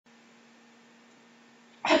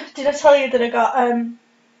Did I tell you that I got,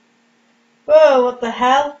 whoa, what the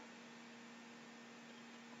hell?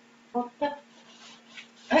 What the?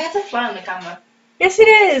 I think it's a fly on the camera. Yes, it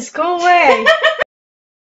is. Go away.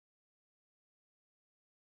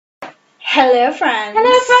 Hello, friends.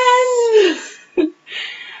 Hello, friends!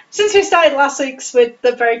 Since we started last week's with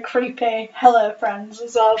the very creepy hello, friends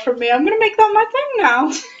as well from me, I'm going to make that my thing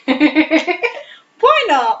now. Why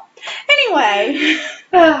not? Anyway,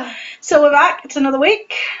 so we're back. It's another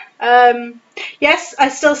week. Yes, I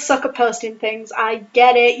still suck at posting things. I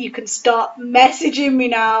get it. You can stop messaging me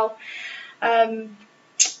now. Don't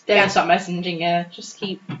stop messaging her. Just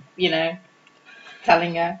keep,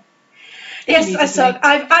 telling her. Yes, I suck.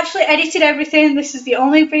 I've actually edited everything. This is the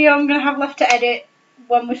only video I'm going to have left to edit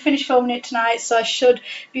when we finish filming it tonight, so I should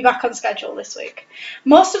be back on schedule this week.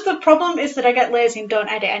 Most of the problem is that I get lazy and don't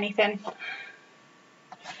edit anything.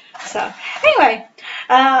 So, anyway,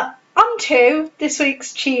 on to this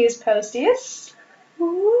week's Cheers Posties.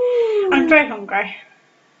 Ooh. I'm very hungry.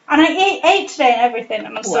 And I ate today and everything,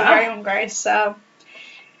 and I'm still very hungry, so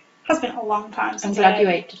it has been a long time since I'm glad you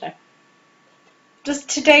ate today. Does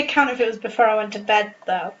today count if it was before I went to bed,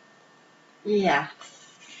 though? Yeah.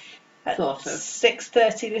 At sort of.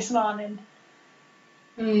 6:30 this morning.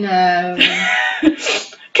 No.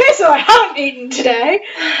 Okay, so I haven't eaten today.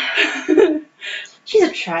 She's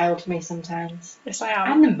a child to me sometimes. Yes, I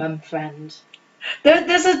am. I'm the mum friend.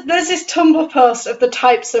 There's this Tumblr post of the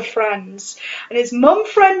types of friends, and it's mum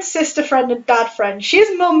friend, sister friend, and dad friend.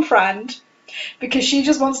 She's mum friend because she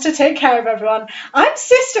just wants to take care of everyone. I'm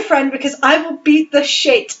sister friend because I will beat the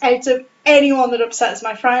shit out of anyone that upsets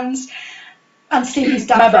my friends. And Stevie's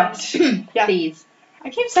dad friend. Yeah. Please. I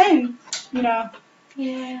keep saying, Yeah.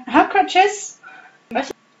 I have crutches.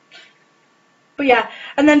 But yeah,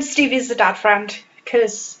 and then Stevie's the dad friend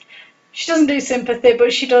because she doesn't do sympathy,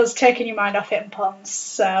 but she does taking your mind off it and puns.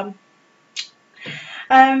 So,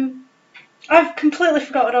 I've completely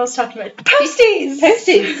forgot what I was talking about. Posties!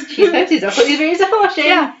 Posties! She's posties. I thought you were really supporting.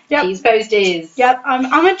 Yeah. Yep. She's posties. Yep,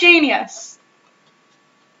 I'm a genius.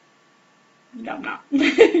 No, I'm not.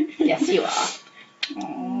 Yes, you are.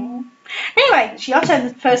 Aww. Anyway, it's your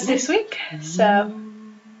turn first this week. So,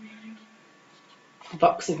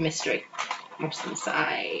 box of mystery. What's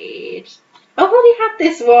inside? I've already had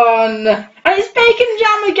this one, and it's bacon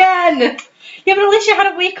jam again. Yeah, but at least you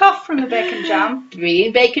had a week off from the bacon jam.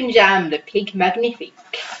 Green bacon jam, the pig magnifique.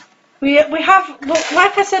 We have,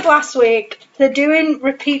 like I said last week, they're doing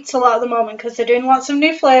repeats a lot at the moment because they're doing lots of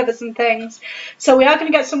new flavours and things. So we are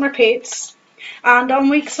going to get some repeats, and on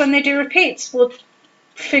weeks when they do repeats, we'll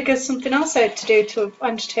figure something else out to do to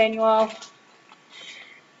entertain you all.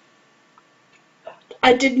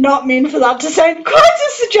 I did not mean for that to sound quite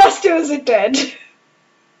as suggestive as it did.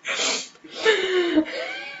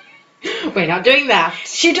 We're not doing that.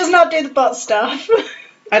 She does not do the butt stuff.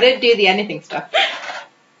 I don't do the anything stuff.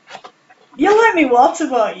 You let me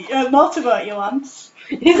motorboat you once.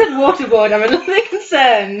 You said waterboard, I'm a little bit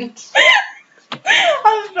concerned.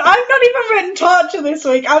 I've not even written torture this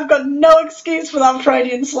week. I've got no excuse for that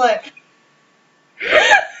Freudian slip.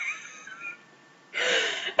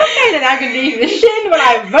 Okay, then I can leave the shit when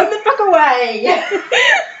I run the fuck away.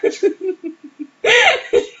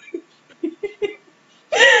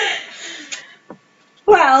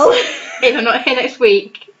 Well, if I'm not here next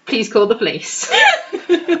week, please call the police.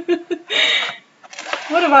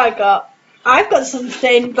 What have I got? I've got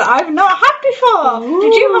something that I've not had before. Ooh.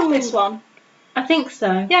 Did you have this one? I think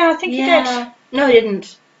so. Yeah, I think you did. No, I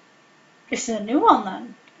didn't. This is a new one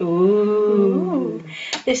then. Ooh.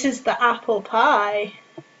 This is the apple pie.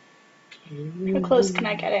 How close can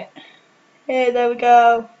I get it? Hey, there we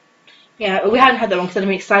go. Yeah, we haven't had that one because I'm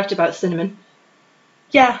excited about cinnamon.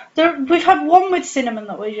 Yeah, we've had one with cinnamon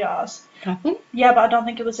that was yours. Have we? Yeah, but I don't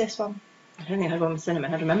think it was this one. I don't think I had one with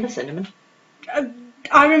cinnamon. I remember cinnamon.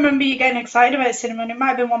 I remember you getting excited about cinnamon. It might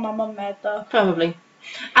have been one my mum made though. Probably.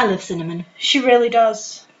 I love cinnamon. She really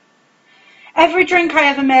does. Every drink I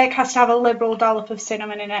ever make has to have a liberal dollop of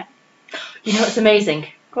cinnamon in it. You know what's amazing?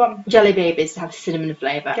 Go on. Jelly babies have cinnamon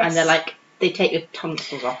flavour, Yes. and they're like, they take your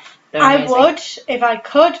tonsils off. I would if I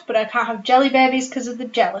could, but I can't have jelly babies because of the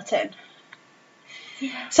gelatin.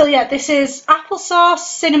 Yeah. So yeah, this is applesauce,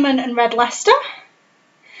 cinnamon and red Leicester.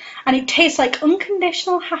 And it tastes like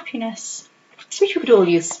unconditional happiness. I wish we could all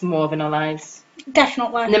use more of in our lives.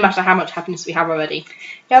 Definitely. No matter how much happiness we have already.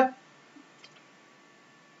 Yep.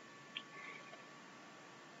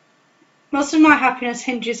 Most of my happiness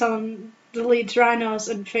hinges on the Leeds Rhinos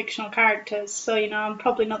and fictional characters, so I'm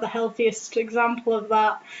probably not the healthiest example of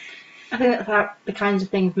that. I think that's like the kinds of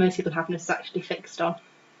things most people's happiness is actually fixed on.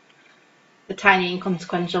 The tiny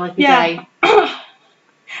inconsequential every day.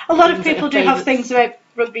 A lot of things that people are do have favourites. things about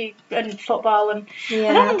rugby and football, and I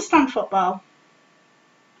don't Yeah. understand football.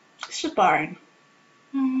 It's just boring.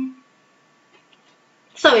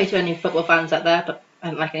 Sorry to any football fans out there, but I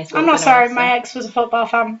don't like any sports. I'm not anyway, sorry, so. my ex was a football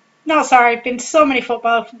fan. Not sorry, been to so many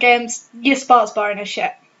football games. Your sport's boring as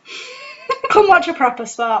shit. Come watch a proper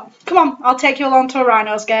sport. Come on, I'll take you along to a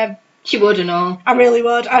Rhinos game. She would and all. I really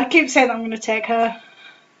would. I keep saying that I'm going to take her.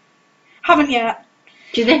 Haven't yet.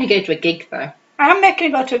 She's going to go to a gig though. I am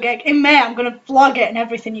making her go to a gig. In May, I'm going to vlog it and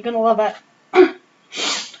everything. You're going to love it.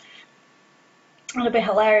 It'll be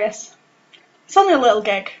hilarious. It's only a little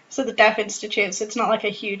gig. It's at the Deaf Institute, so it's not like a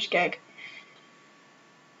huge gig.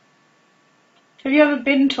 Have you ever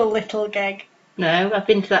been to a little gig? No, I've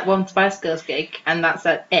been to that one Spice Girls gig, and that's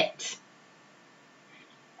it.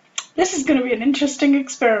 This is going to be an interesting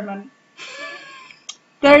experiment.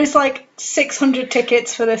 There is like 600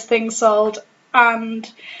 tickets for this thing sold, and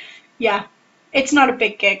yeah, it's not a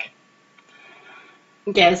big gig.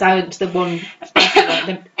 Yeah, so I went to the one Spice Girls,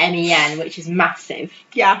 the MEN, which is massive.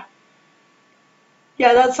 Yeah.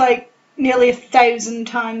 Yeah, that's like nearly 1,000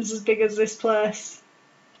 times as big as this place.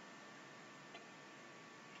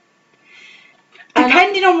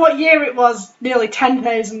 Depending on what year it was, nearly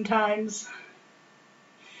 10,000 times.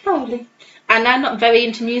 Probably. And I'm not very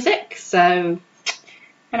into music, so...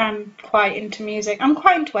 And I'm quite into music. I'm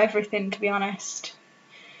quite into everything, to be honest.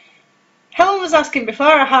 Helen was asking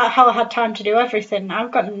before how I had time to do everything.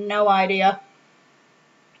 I've got no idea.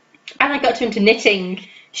 And I got into knitting.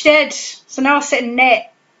 She did. So now I sit and knit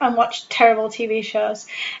and watch terrible TV shows.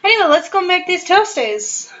 Anyway, let's go make these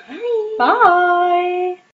toasties. Bye.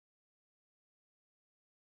 Bye.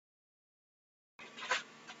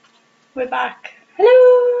 We're back.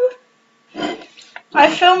 Hello.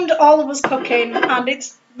 I filmed all of us cooking and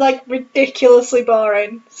it's like ridiculously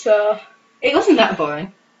boring, so It wasn't that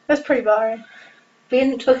boring. that's pretty boring. We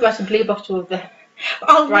didn't talk about a blue bottle of the...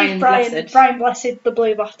 I'll Brian leave Blessed. Brian Blessed, the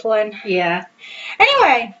blue bottle in. Yeah.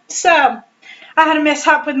 Anyway, so I had a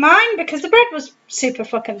mishap with mine because the bread was super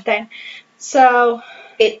fucking thin. So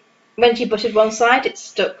When she buttered one side, it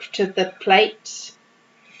stuck to the plate.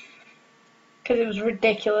 because it was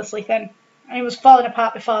ridiculously thin. And it was falling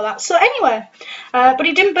apart before that. So anyway, but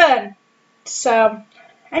it didn't burn. So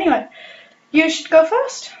anyway, you should go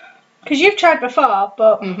first. Because you've tried before,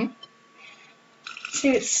 but see,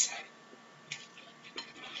 it's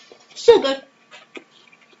So good.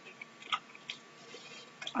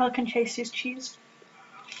 all I can taste is cheese.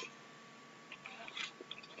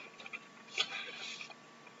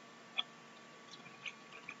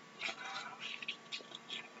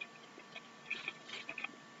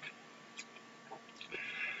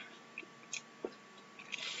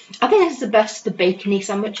 I think this is the best of the bacony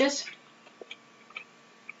sandwiches.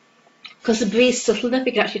 Because the brie is subtle enough,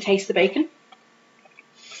 you can actually taste the bacon.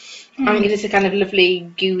 I think it is a kind of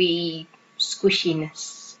lovely, gooey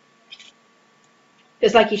squishiness.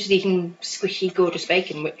 It's like you're just eating squishy, gorgeous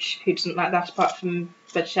bacon, which who doesn't like that apart from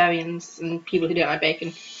vegetarians and people who don't like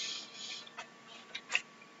bacon.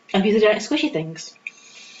 And people who don't like squishy things.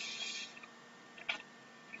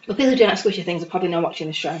 Well, people who don't like squishy things are probably not watching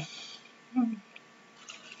this show.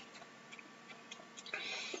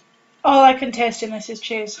 All I can taste in this is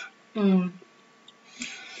cheese.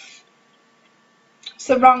 It's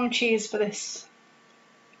the wrong cheese for this.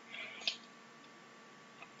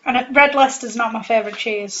 And Red Leicester's not my favourite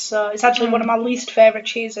cheese, so it's actually one of my least favourite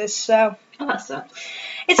cheeses, so... Oh, that sucks.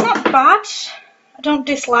 It's not bad. I don't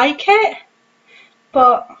dislike it,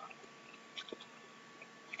 but...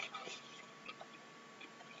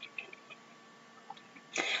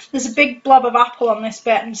 There's a big blob of apple on this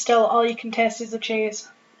bit, and still all you can taste is the cheese.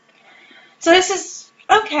 So this is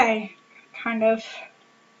okay, kind of.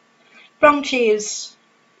 Wrong cheese.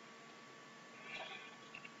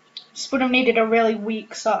 This would have needed a really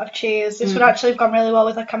weak sort of cheese. This would actually have gone really well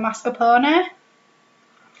with like a mascarpone.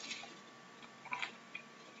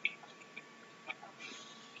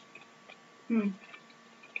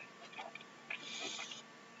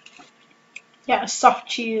 Yeah, a soft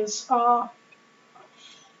cheese. Oh.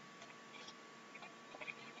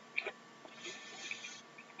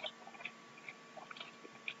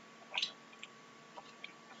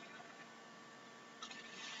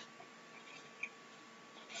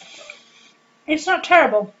 It's not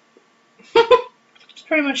terrible. It's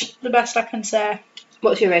pretty much the best I can say.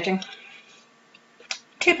 What's your rating?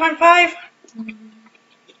 2.5.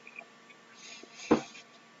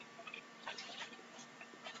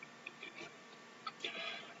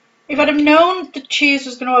 If I'd have known the cheese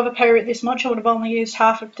was going to overpower it this much, I would have only used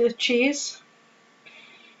half of the cheese.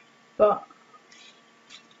 But...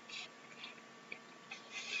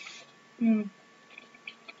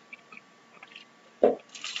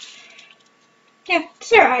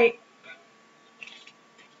 It's alright.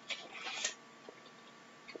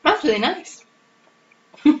 That's really nice.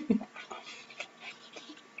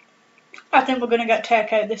 I think we're going to get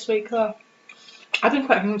takeout this week though. I've been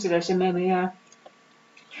quite hungry today, so maybe, yeah.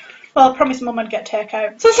 Well, I promised Mum I'd get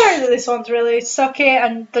takeout. So sorry that this one's really sucky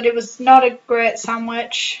and that it was not a great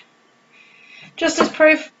sandwich. Just as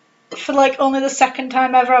proof, for like only the second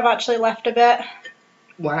time ever, I've actually left a bit.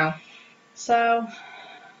 Wow. So,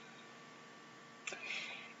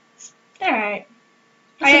 alright.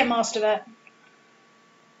 I ate most of it.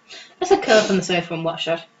 Let's curl up on the sofa and watch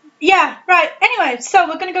that. Yeah, right. Anyway, so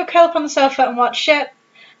we're going to go curl up on the sofa and watch shit.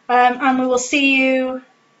 And we will see you...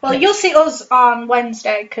 Well, you'll see us on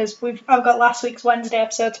Wednesday, because I've got last week's Wednesday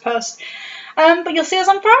episode to post. But you'll see us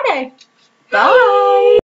on Friday.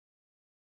 Bye!